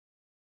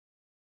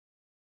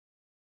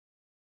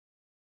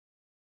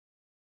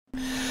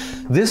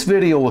This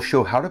video will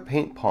show how to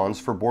paint pawns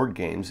for board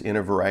games in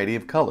a variety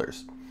of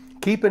colors.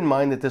 Keep in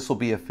mind that this will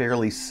be a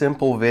fairly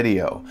simple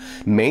video,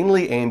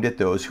 mainly aimed at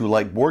those who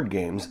like board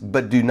games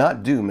but do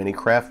not do many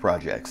craft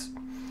projects.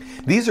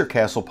 These are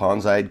castle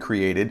pawns I had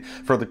created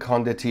for the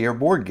Condottiere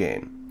board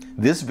game.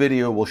 This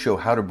video will show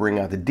how to bring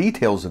out the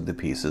details of the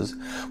pieces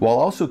while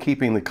also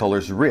keeping the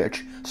colors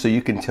rich so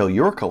you can tell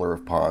your color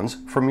of pawns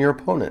from your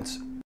opponent's.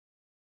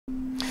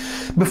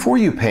 Before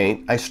you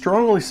paint, I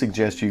strongly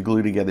suggest you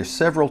glue together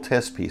several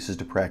test pieces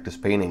to practice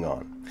painting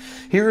on.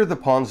 Here are the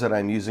pawns that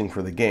I'm using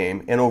for the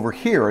game, and over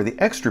here are the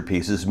extra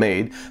pieces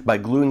made by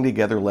gluing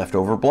together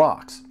leftover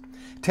blocks.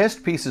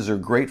 Test pieces are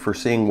great for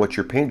seeing what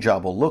your paint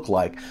job will look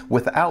like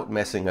without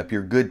messing up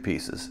your good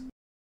pieces.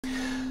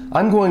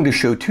 I'm going to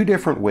show two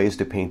different ways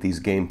to paint these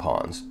game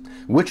pawns.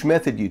 Which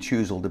method you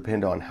choose will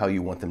depend on how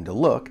you want them to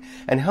look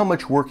and how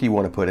much work you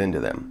want to put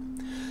into them.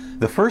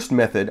 The first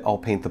method, I'll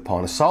paint the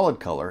pawn a solid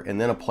color and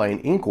then apply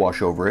an ink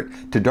wash over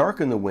it to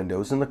darken the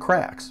windows and the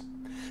cracks.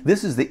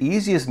 This is the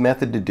easiest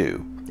method to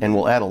do and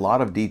will add a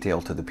lot of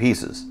detail to the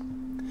pieces.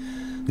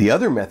 The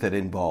other method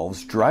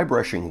involves dry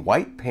brushing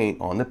white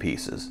paint on the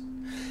pieces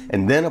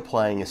and then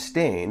applying a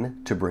stain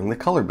to bring the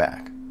color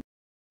back.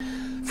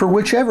 For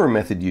whichever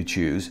method you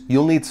choose,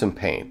 you'll need some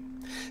paint.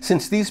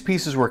 Since these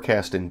pieces were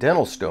cast in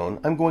dental stone,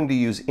 I'm going to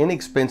use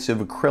inexpensive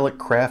acrylic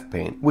craft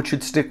paint, which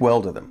should stick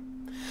well to them.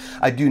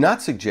 I do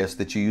not suggest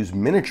that you use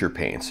miniature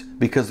paints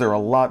because they're a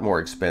lot more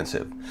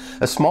expensive.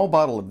 A small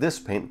bottle of this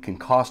paint can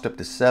cost up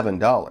to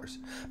 $7,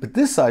 but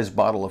this size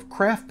bottle of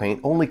craft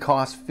paint only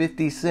costs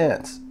 50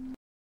 cents.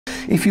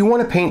 If you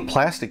want to paint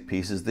plastic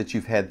pieces that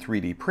you've had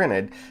 3D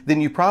printed,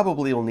 then you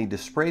probably will need to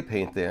spray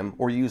paint them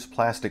or use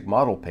plastic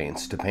model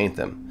paints to paint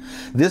them.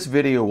 This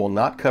video will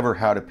not cover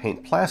how to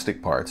paint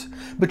plastic parts,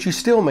 but you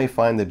still may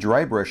find the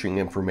dry brushing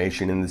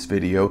information in this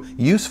video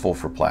useful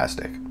for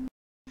plastic.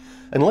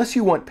 Unless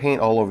you want paint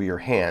all over your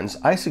hands,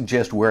 I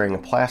suggest wearing a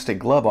plastic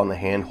glove on the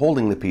hand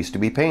holding the piece to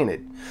be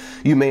painted.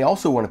 You may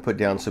also want to put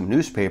down some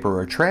newspaper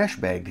or a trash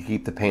bag to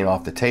keep the paint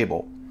off the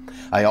table.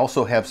 I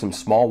also have some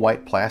small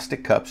white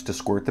plastic cups to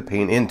squirt the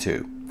paint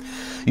into.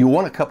 You'll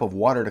want a cup of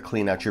water to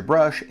clean out your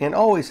brush and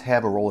always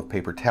have a roll of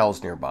paper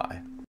towels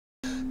nearby.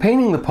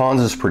 Painting the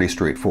pawns is pretty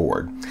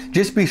straightforward.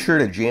 Just be sure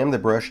to jam the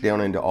brush down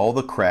into all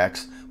the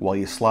cracks while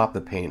you slop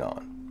the paint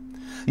on.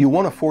 You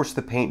want to force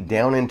the paint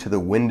down into the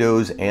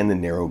windows and the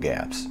narrow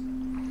gaps.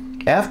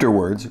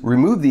 Afterwards,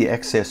 remove the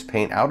excess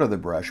paint out of the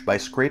brush by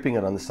scraping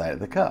it on the side of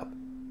the cup.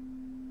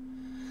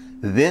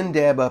 Then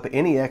dab up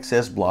any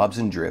excess blobs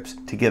and drips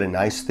to get a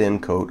nice thin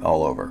coat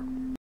all over.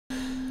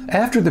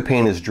 After the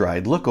paint is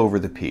dried, look over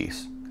the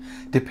piece.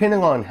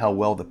 Depending on how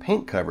well the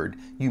paint covered,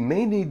 you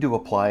may need to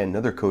apply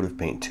another coat of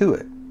paint to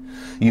it.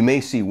 You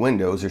may see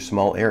windows or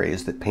small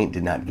areas that paint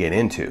did not get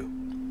into.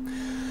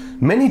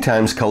 Many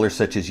times colors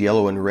such as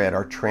yellow and red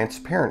are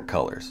transparent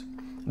colors.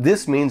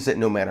 This means that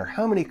no matter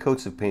how many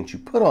coats of paint you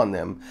put on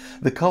them,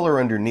 the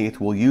color underneath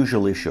will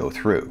usually show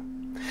through.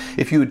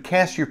 If you would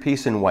cast your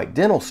piece in white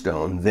dental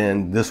stone,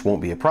 then this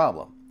won't be a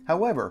problem.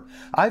 However,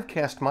 I've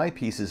cast my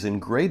pieces in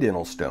gray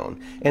dental stone,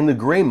 and the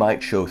gray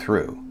might show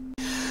through.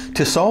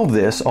 To solve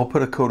this, I'll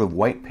put a coat of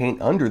white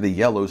paint under the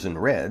yellows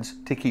and reds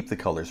to keep the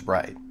colors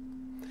bright.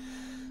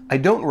 I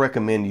don't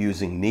recommend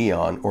using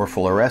neon or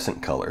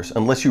fluorescent colors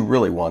unless you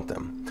really want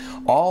them.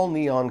 All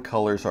neon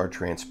colors are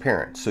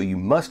transparent, so you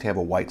must have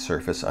a white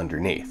surface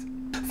underneath.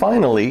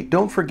 Finally,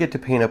 don't forget to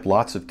paint up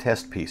lots of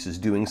test pieces,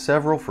 doing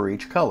several for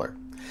each color.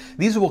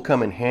 These will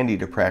come in handy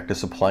to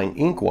practice applying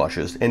ink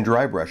washes and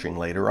dry brushing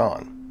later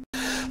on.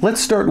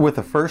 Let's start with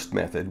the first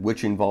method,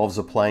 which involves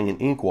applying an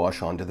ink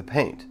wash onto the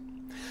paint.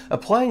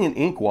 Applying an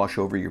ink wash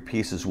over your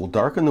pieces will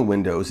darken the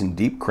windows and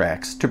deep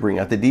cracks to bring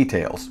out the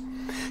details.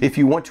 If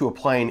you want to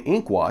apply an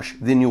ink wash,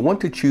 then you'll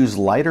want to choose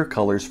lighter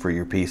colors for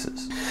your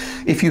pieces.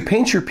 If you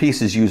paint your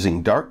pieces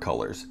using dark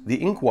colors, the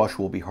ink wash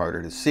will be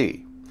harder to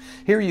see.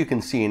 Here you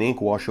can see an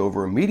ink wash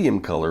over a medium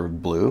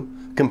colored blue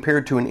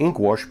compared to an ink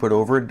wash put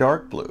over a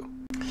dark blue.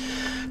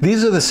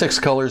 These are the 6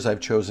 colors I've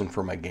chosen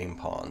for my game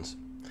pawns.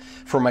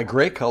 For my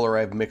gray color,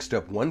 I've mixed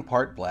up 1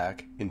 part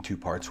black and 2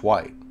 parts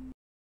white.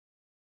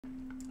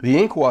 The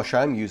ink wash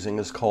I'm using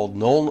is called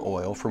Nuln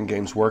Oil from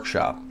Games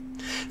Workshop.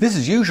 This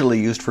is usually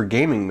used for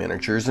gaming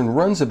miniatures and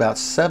runs about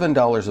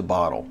 $7 a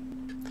bottle.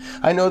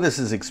 I know this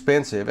is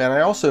expensive, and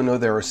I also know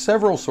there are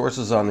several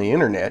sources on the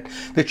internet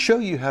that show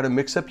you how to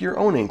mix up your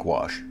own ink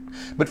wash.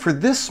 But for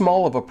this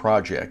small of a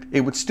project,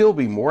 it would still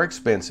be more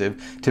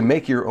expensive to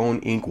make your own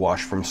ink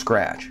wash from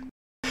scratch.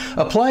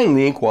 Applying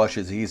the ink wash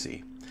is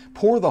easy.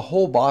 Pour the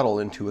whole bottle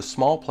into a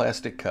small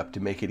plastic cup to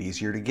make it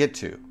easier to get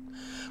to.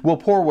 We'll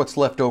pour what's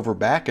left over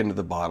back into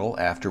the bottle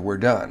after we're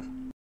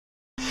done.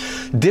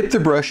 Dip the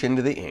brush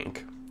into the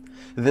ink,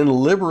 then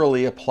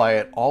liberally apply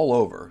it all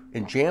over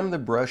and jam the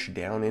brush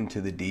down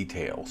into the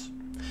details.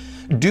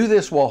 Do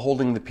this while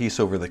holding the piece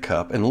over the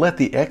cup and let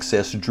the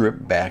excess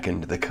drip back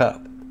into the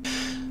cup.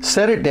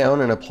 Set it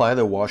down and apply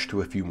the wash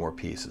to a few more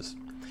pieces.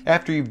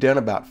 After you've done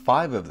about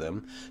 5 of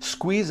them,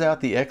 squeeze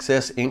out the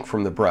excess ink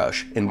from the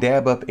brush and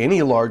dab up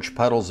any large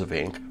puddles of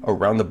ink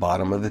around the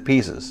bottom of the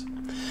pieces.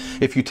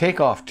 If you take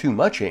off too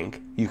much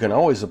ink, you can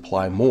always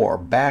apply more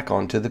back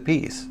onto the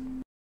piece.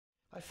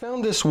 I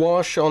found this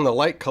wash on the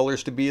light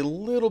colors to be a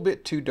little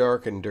bit too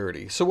dark and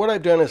dirty. So what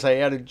I've done is I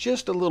added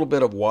just a little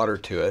bit of water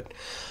to it.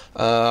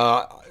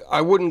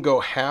 I wouldn't go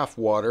half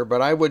water,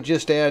 but I would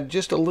just add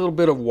just a little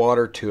bit of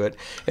water to it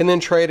and then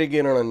try it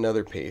again on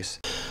another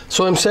piece.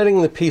 So I'm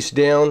setting the piece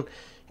down,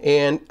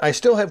 and I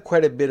still have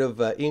quite a bit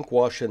of ink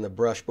wash in the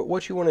brush, but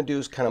what you want to do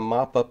is kind of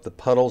mop up the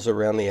puddles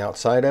around the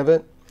outside of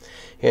it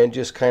and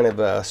just kind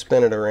of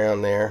spin it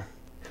around there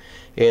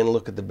and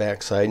look at the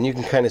back side, and you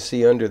can kind of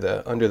see under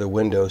the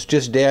windows.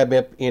 Just dab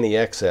up any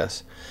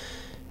excess,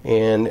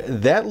 and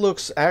that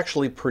looks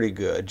actually pretty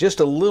good. Just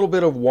a little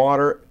bit of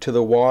water to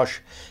the wash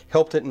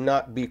helped it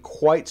not be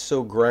quite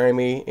so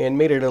grimy and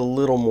made it a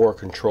little more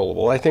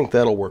controllable. I think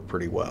that'll work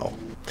pretty well.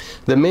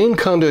 The main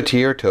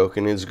Condottiere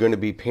token is going to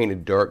be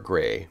painted dark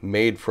gray,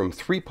 made from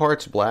 3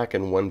 parts black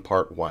and 1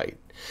 part white.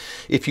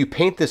 If you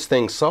paint this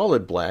thing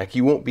solid black,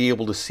 you won't be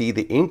able to see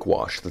the ink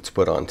wash that's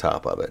put on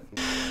top of it.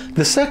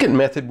 The second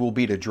method will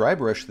be to dry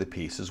brush the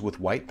pieces with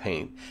white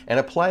paint and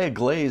apply a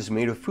glaze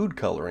made of food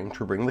coloring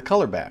to bring the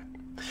color back.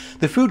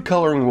 The food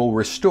coloring will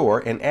restore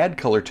and add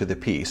color to the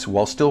piece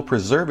while still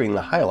preserving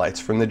the highlights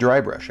from the dry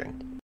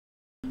brushing.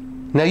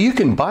 Now you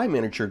can buy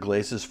miniature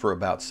glazes for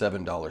about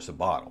 $7 a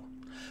bottle,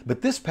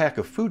 but this pack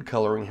of food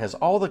coloring has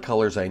all the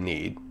colors I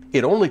need.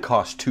 It only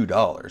costs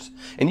 $2,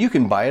 and you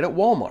can buy it at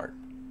Walmart.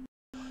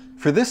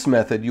 For this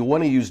method, you'll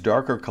want to use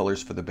darker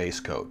colors for the base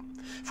coat.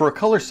 For a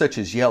color such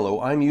as yellow,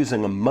 I'm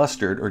using a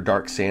mustard or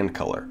dark sand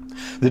color.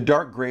 The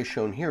dark gray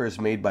shown here is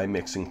made by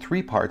mixing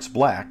 3 parts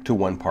black to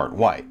 1 part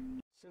white.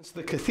 Since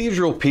the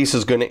cathedral piece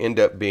is going to end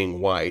up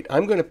being white,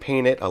 I'm going to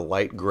paint it a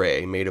light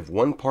gray made of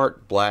 1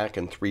 part black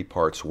and 3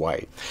 parts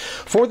white.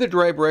 For the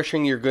dry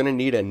brushing, you're going to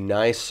need a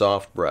nice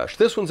soft brush.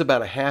 This one's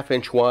about a 1/2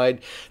 inch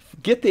wide.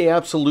 Get the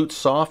absolute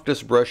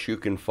softest brush you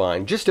can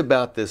find, just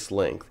about this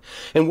length.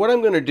 And what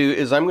I'm going to do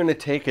is I'm going to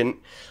take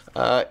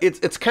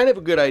it's kind of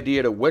a good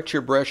idea to wet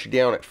your brush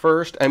down at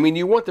first. I mean,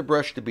 you want the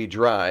brush to be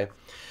dry,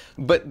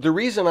 but the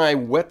reason I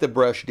wet the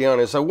brush down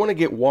is I want to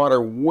get water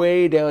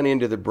way down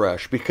into the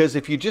brush, because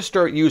if you just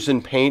start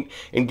using paint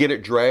and get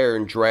it drier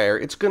and drier,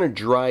 it's going to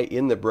dry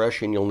in the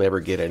brush and you'll never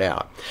get it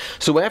out.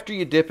 So after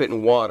you dip it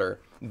in water,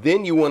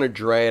 then you want to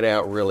dry it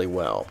out really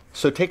well.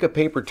 So take a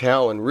paper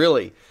towel and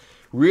really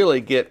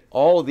get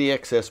all the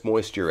excess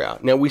moisture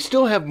out. Now we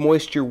still have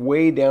moisture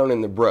way down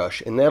in the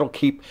brush, and that'll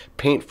keep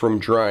paint from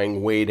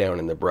drying way down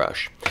in the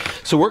brush.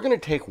 So we're going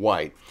to take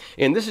white,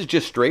 and this is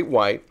just straight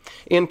white,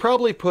 and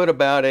probably put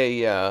about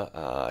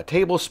a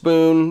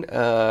tablespoon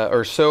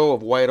or so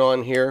of white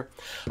on here.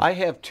 I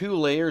have 2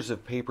 layers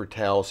of paper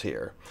towels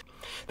here.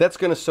 That's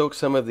going to soak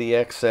some of the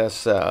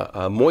excess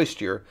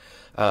moisture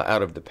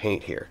out of the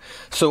paint here.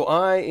 So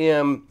I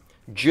am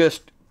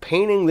just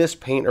painting this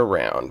paint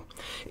around,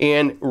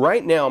 and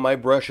right now my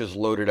brush is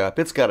loaded up.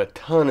 It's got a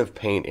ton of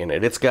paint in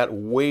it. It's got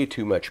way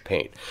too much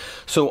paint.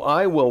 So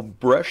I will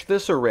brush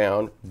this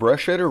around,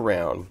 brush it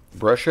around,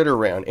 brush it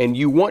around, and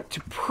you want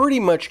to pretty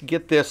much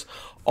get this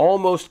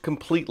almost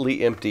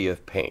completely empty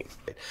of paint.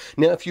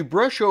 Now if you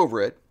brush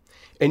over it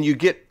and you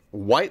get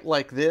white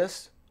like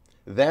this,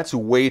 that's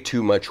way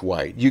too much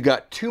white. You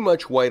got too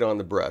much white on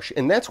the brush,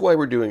 and that's why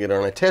we're doing it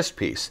on a test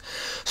piece.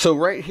 So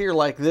right here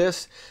like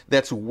this,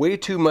 that's way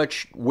too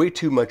much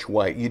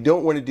white. You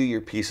don't want to do your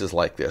pieces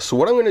like this. So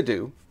what I'm going to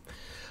do,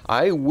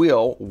 I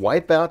will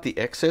wipe out the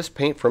excess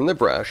paint from the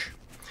brush.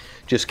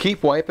 Just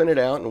keep wiping it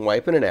out and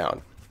wiping it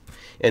out.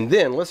 And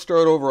then let's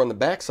start over on the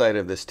back side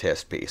of this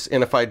test piece.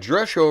 And if I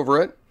brush over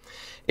it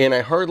and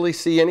I hardly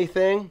see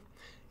anything,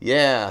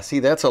 yeah, see,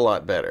 that's a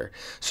lot better.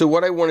 So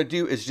what I want to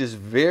do is just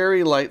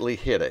very lightly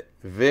hit it,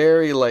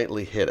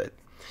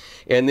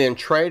 and then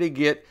try to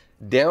get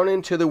down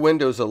into the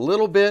windows a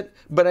little bit,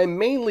 but I'm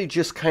mainly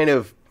just kind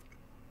of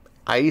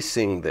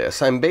icing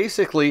this. I'm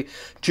basically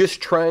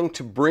just trying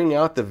to bring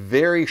out the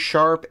very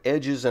sharp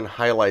edges and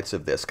highlights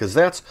of this, because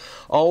that's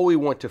all we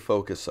want to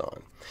focus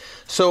on.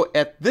 So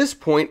at this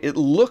point, it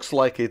looks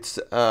like it's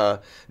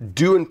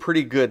doing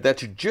pretty good.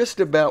 That's just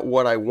about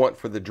what I want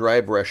for the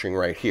dry brushing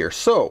right here.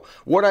 So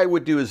what I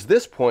would do is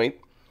this point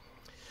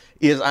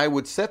is I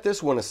would set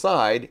this one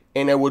aside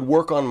and I would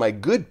work on my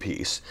good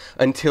piece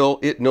until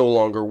it no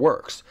longer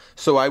works.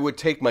 So I would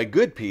take my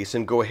good piece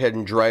and go ahead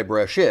and dry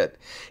brush it.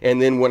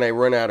 And then when I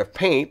run out of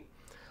paint,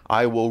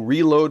 I will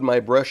reload my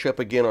brush up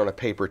again on a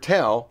paper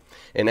towel.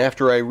 And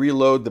after I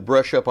reload the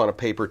brush up on a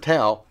paper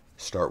towel,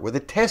 start with a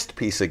test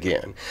piece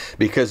again,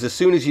 because as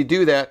soon as you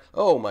do that,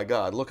 oh my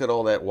God, look at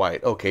all that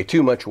white. Okay,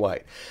 too much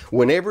white.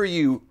 Whenever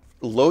you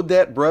load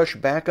that brush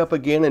back up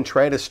again and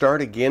try to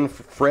start again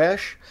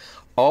fresh,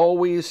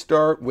 always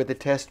start with a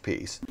test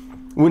piece.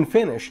 When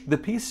finished, the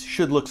piece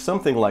should look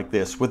something like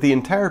this, with the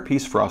entire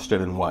piece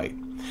frosted in white.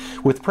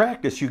 With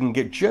practice, you can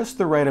get just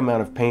the right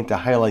amount of paint to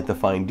highlight the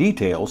fine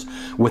details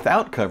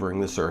without covering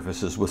the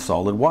surfaces with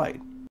solid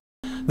white.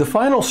 The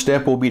final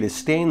step will be to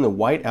stain the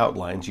white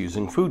outlines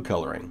using food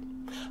coloring.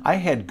 I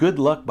had good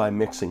luck by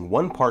mixing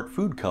 1 part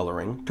food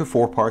coloring to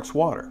 4 parts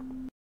water.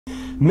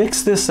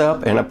 Mix this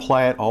up and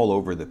apply it all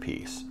over the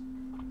piece.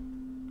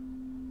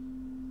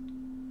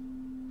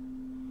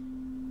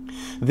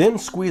 Then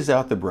squeeze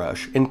out the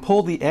brush and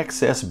pull the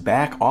excess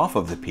back off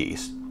of the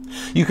piece.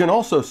 You can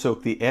also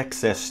soak the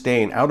excess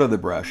stain out of the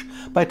brush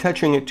by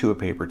touching it to a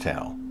paper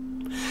towel.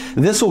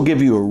 This will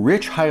give you a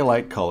rich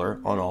highlight color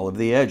on all of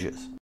the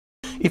edges.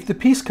 If the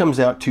piece comes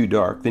out too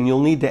dark, then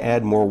you'll need to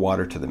add more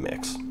water to the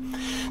mix.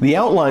 The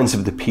outlines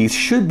of the piece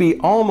should be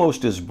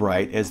almost as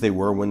bright as they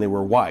were when they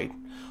were white,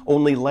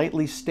 only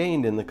lightly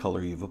stained in the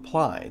color you've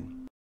applied.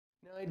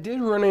 Now, I did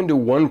run into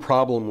one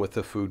problem with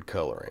the food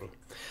coloring.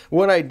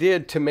 What I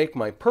did to make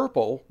my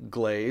purple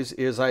glaze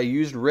is I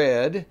used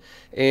red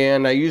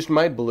and I used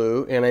my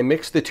blue and I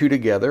mixed the two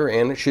together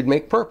and it should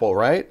make purple,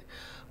 right?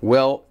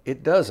 Well,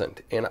 it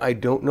doesn't, and I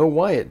don't know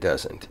why it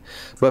doesn't.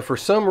 But for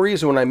some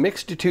reason, when I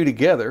mixed the two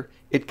together,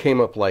 it came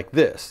up like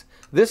this.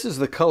 This is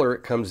the color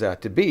it comes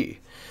out to be.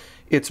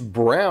 It's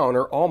brown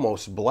or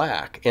almost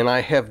black, and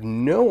I have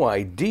no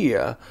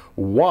idea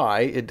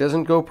why it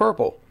doesn't go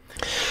purple.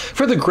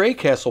 For the gray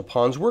castle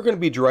ponds, we're going to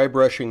be dry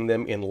brushing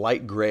them in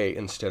light gray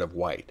instead of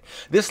white.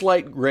 This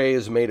light gray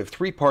is made of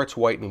 3 parts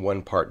white and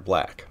 1 part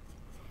black.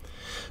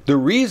 The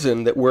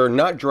reason that we're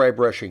not dry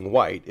brushing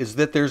white is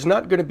that there's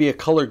not going to be a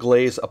color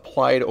glaze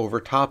applied over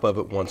top of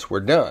it once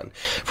we're done.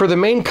 For the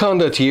main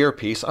Condottiere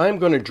piece, I'm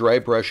going to dry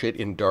brush it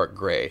in dark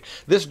gray.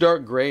 This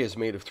dark gray is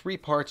made of 3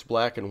 parts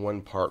black and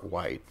 1 part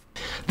white.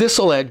 This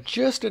will add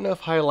just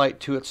enough highlight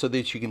to it so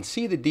that you can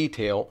see the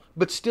detail,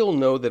 but still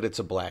know that it's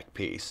a black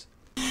piece.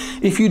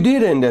 If you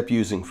did end up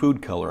using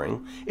food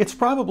coloring, it's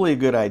probably a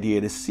good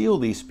idea to seal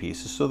these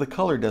pieces so the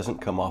color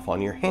doesn't come off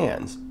on your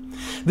hands.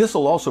 This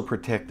will also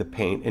protect the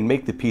paint and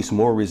make the piece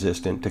more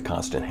resistant to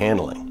constant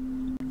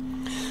handling.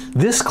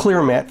 This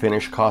clear matte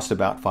finish cost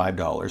about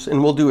 $5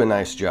 and will do a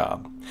nice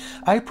job.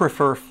 I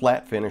prefer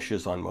flat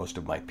finishes on most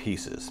of my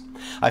pieces.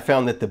 I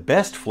found that the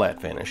best flat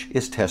finish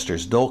is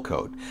Tester's Dull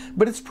Coat,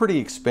 but it's pretty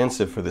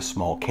expensive for this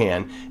small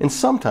can and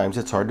sometimes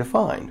it's hard to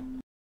find.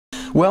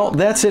 Well,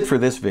 that's it for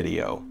this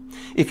video.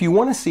 If you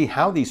want to see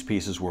how these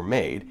pieces were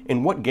made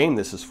and what game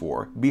this is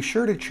for, be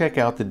sure to check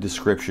out the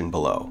description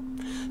below.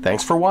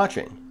 Thanks for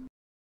watching.